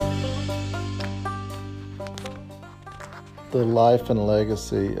The life and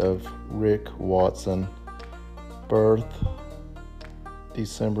legacy of Rick Watson. Birth,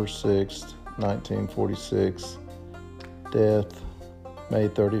 December 6th, 1946. Death, May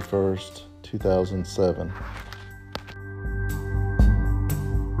 31st, 2007.